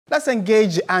Let's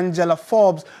engage Angela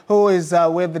Forbes, who is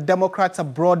with the Democrats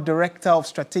Abroad Director of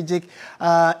Strategic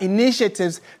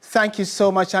Initiatives. Thank you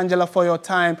so much, Angela, for your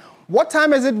time. What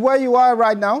time is it where you are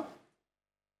right now?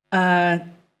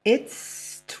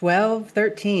 It's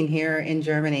 12:13 here in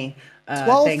Germany.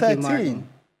 12:13. Thank you, Martin.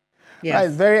 Yes. Right,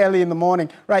 very early in the morning.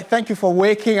 Right, thank you for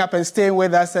waking up and staying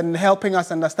with us and helping us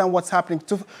understand what's happening.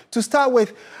 To start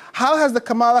with, how has the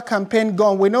Kamala campaign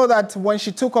gone? We know that when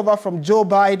she took over from Joe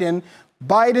Biden,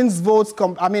 Biden's votes,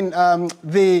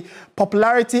 the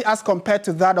popularity as compared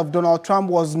to that of Donald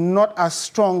Trump was not as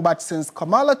strong. But since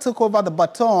Kamala took over the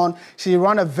baton, she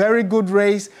ran a very good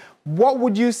race. What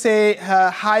would you say her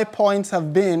high points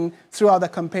have been throughout the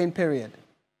campaign period?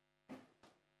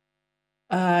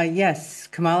 Yes,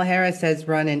 Kamala Harris has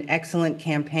run an excellent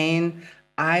campaign.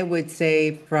 I would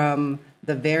say from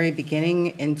the very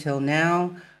beginning until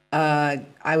now,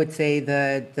 I would say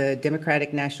the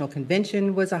Democratic National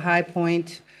Convention was a high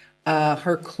point.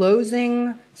 Her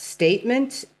closing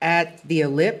statement at the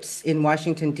Ellipse in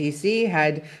Washington, D.C.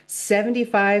 had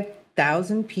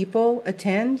 75,000 people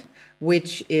attend,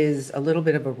 which is a little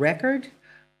bit of a record.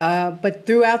 But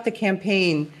throughout the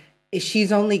campaign,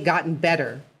 she's only gotten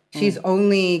better. She's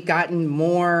only gotten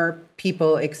more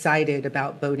people excited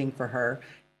about voting for her.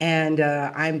 And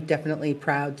I'm definitely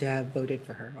proud to have voted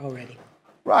for her already.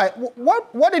 Right.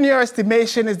 What in your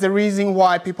estimation is the reason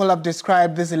why people have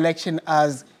described this election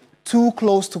as too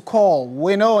close to call?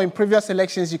 We know in previous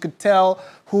elections you could tell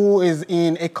who is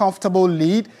in a comfortable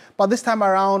lead, but this time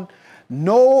around,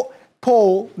 no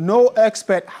poll, no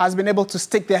expert has been able to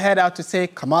stick their head out to say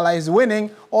Kamala is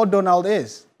winning or Donald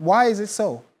is. Why is it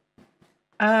so?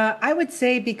 I would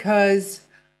say because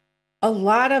a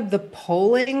lot of the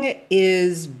polling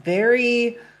is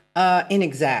very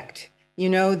inexact. You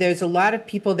know, there's a lot of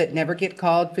people that never get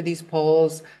called for these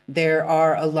polls. There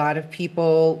are a lot of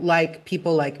people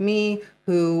like me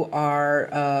who are,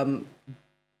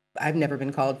 I've never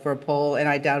been called for a poll, and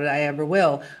I doubt it I ever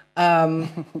will,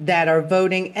 that are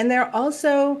voting. And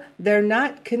they're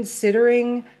not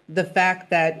considering the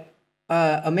fact that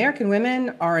American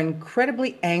women are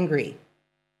incredibly angry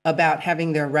about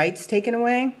having their rights taken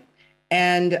away.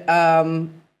 And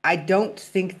I don't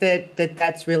think that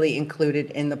that's really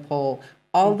included in the poll.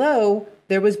 Although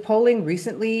there was polling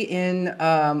recently in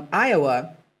Iowa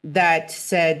that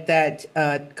said that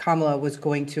Kamala was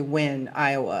going to win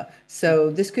Iowa.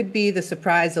 So this could be the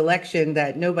surprise election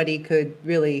that nobody could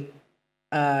really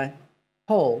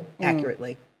poll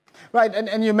accurately. Right,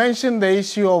 and you mentioned the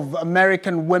issue of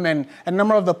American women. A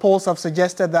number of the polls have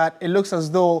suggested that it looks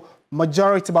as though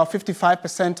majority, about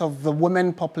 55% of the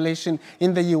women population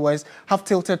in the U.S. have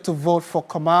tilted to vote for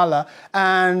Kamala,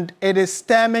 and it is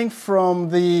stemming from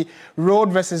the Roe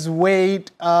versus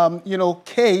Wade,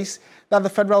 case that the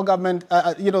federal government,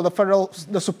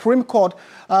 the Supreme Court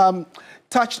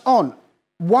touched on.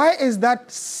 Why is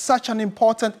that such an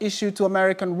important issue to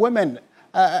American women?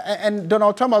 And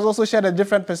Donald Trump has also shared a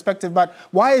different perspective, but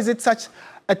why is it such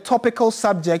a topical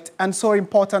subject and so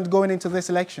important going into this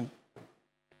election?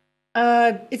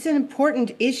 It's an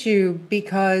important issue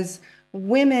because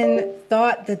women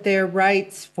thought that their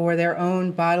rights for their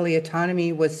own bodily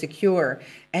autonomy was secure.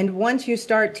 And once you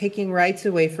start taking rights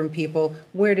away from people,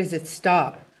 where does it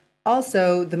stop?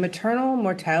 Also, the maternal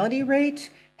mortality rate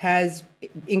has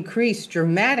increased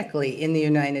dramatically in the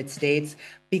United States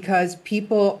because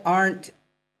people aren't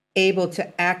able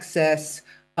to access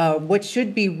what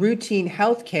should be routine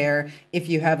health care if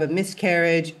you have a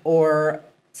miscarriage or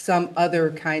some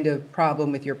other kind of problem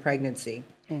with your pregnancy.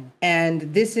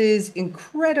 And this is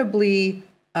incredibly,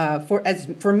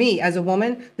 for me as a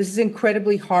woman, this is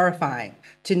incredibly horrifying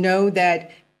to know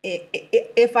that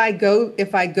if I go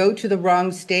to the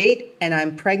wrong state and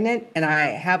I'm pregnant and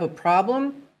I have a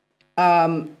problem,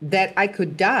 that I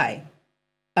could die.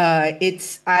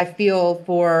 I feel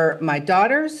for my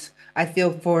daughters, I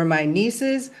feel for my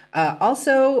nieces.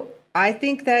 Also, I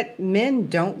think that men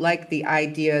don't like the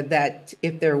idea that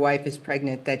if their wife is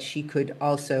pregnant, that she could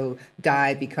also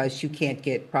die because she can't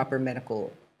get proper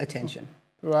medical attention.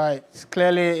 Right.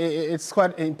 Clearly, it's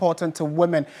quite important to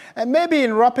women. And maybe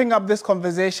in wrapping up this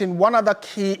conversation, one other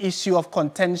key issue of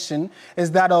contention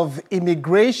is that of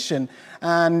immigration.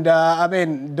 And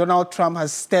Donald Trump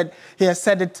has said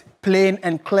it plain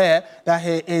and clear that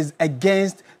he is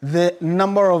against the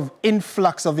number of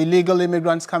influx of illegal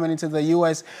immigrants coming into the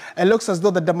U.S. It looks as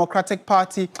though the Democratic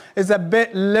Party is a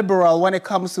bit liberal when it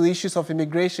comes to issues of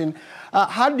immigration.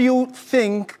 How do you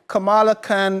think Kamala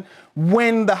can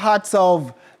win the hearts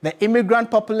of the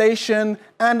immigrant population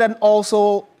and then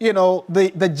also,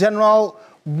 the general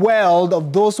world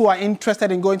of those who are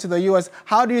interested in going to the U.S.?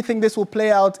 How do you think this will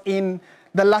play out in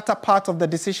the latter part of the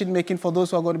decision making for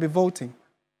those who are going to be voting?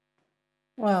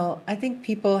 Well, I think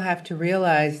people have to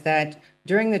realize that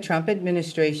during the Trump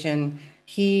administration,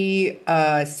 he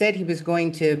said he was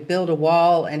going to build a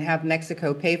wall and have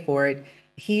Mexico pay for it.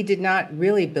 He did not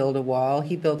really build a wall.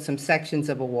 He built some sections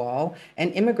of a wall.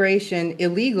 And immigration,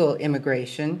 illegal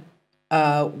immigration,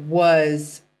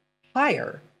 was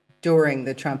higher during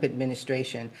the Trump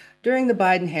administration. During the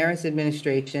Biden-Harris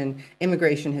administration,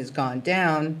 immigration has gone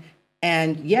down.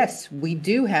 And yes, we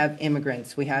do have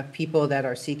immigrants. We have people that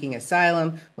are seeking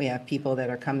asylum. We have people that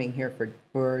are coming here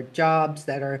for jobs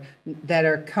that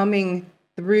are coming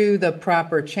through the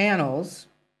proper channels.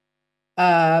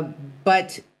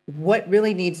 But what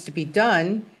really needs to be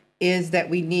done is that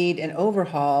we need an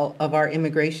overhaul of our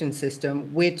immigration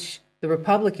system, which the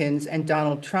Republicans and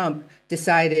Donald Trump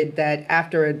decided that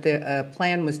after the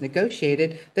plan was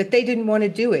negotiated, that they didn't want to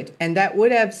do it. And that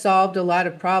would have solved a lot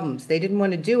of problems. They didn't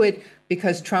want to do it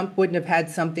because Trump wouldn't have had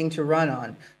something to run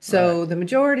on. So the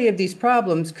majority of these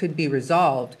problems could be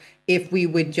resolved if we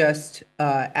would just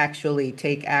actually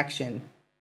take action